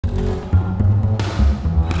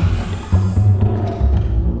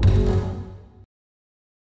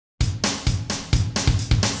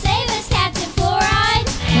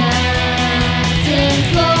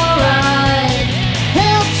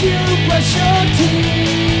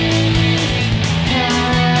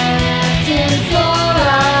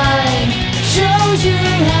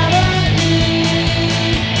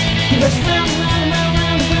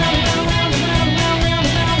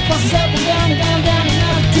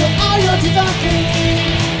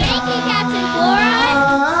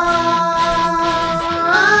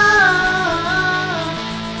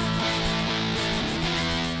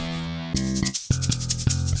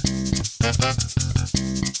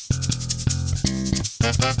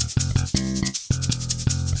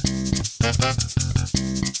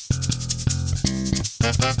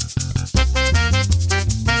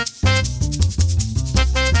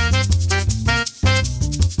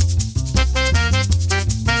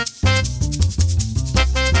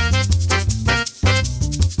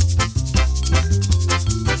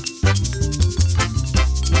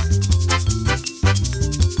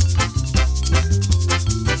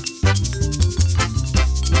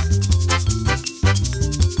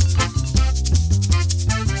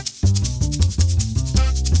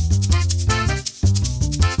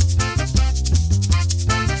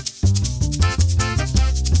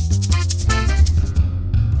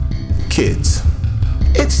Kids,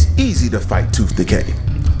 it's easy to fight tooth decay.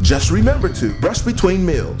 Just remember to brush between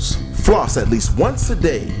meals, floss at least once a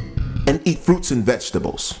day, and eat fruits and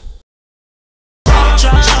vegetables.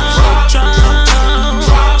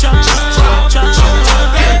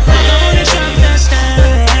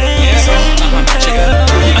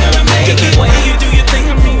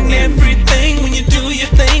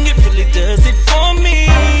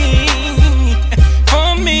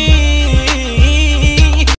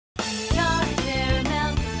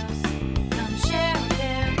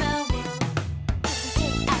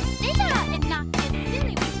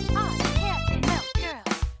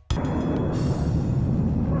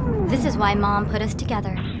 This is why Mom put us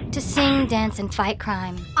together, to sing, dance, and fight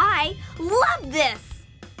crime. I love this!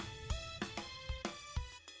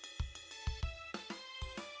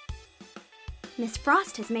 Miss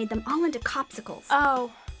Frost has made them all into popsicles.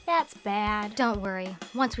 Oh, that's bad. Don't worry.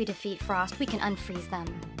 Once we defeat Frost, we can unfreeze them.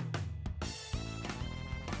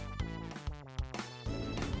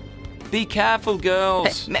 Be careful,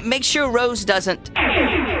 girls. Hey, make sure Rose doesn't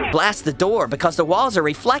blast the door because the walls are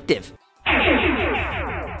reflective.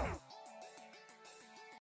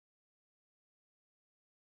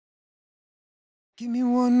 Give me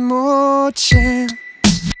one more chance.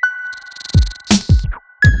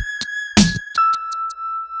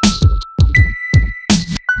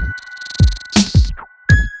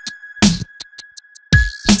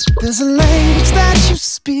 There's a language that you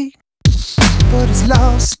speak, but it's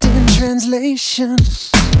lost in translation.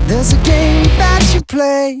 There's a game that you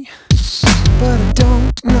play, but I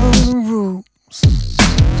don't know the rules.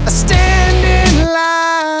 I stand in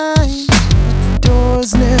line, but the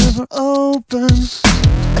doors never open.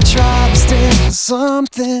 I try to stand for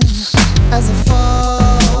something as I fall.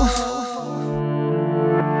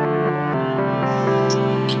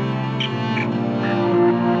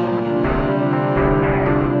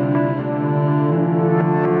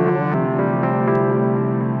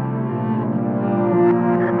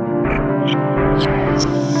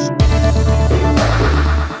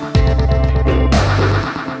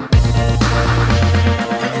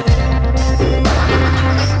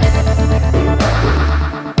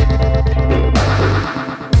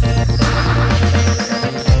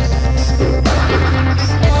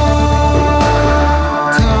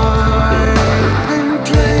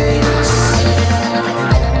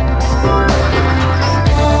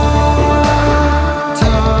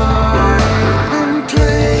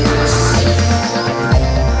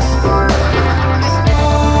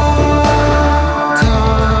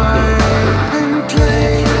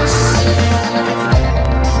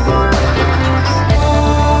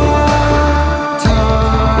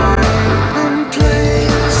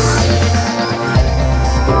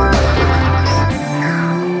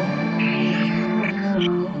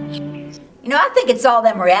 I think it's all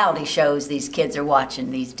them reality shows these kids are watching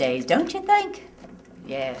these days, don't you think?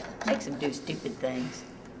 Yeah, makes them do stupid things.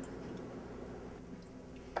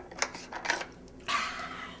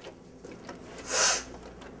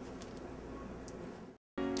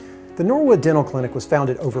 The Norwood Dental Clinic was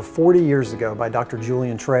founded over 40 years ago by Dr.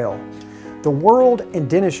 Julian Trail. The world in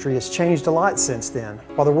dentistry has changed a lot since then.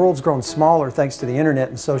 While the world's grown smaller thanks to the internet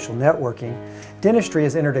and social networking, dentistry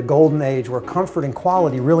has entered a golden age where comfort and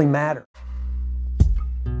quality really matter.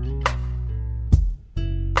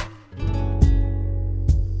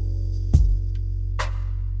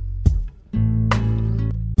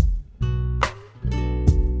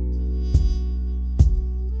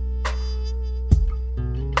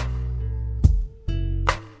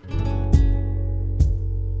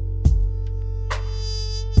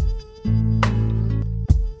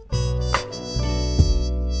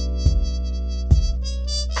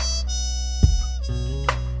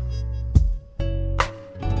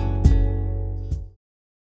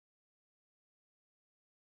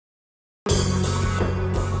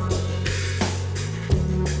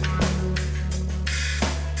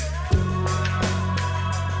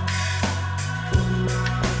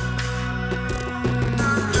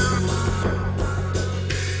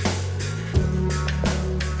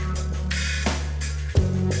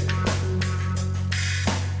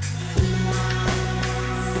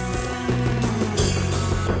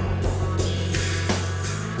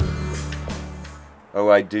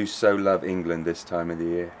 I do so love England this time of the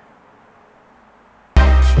year.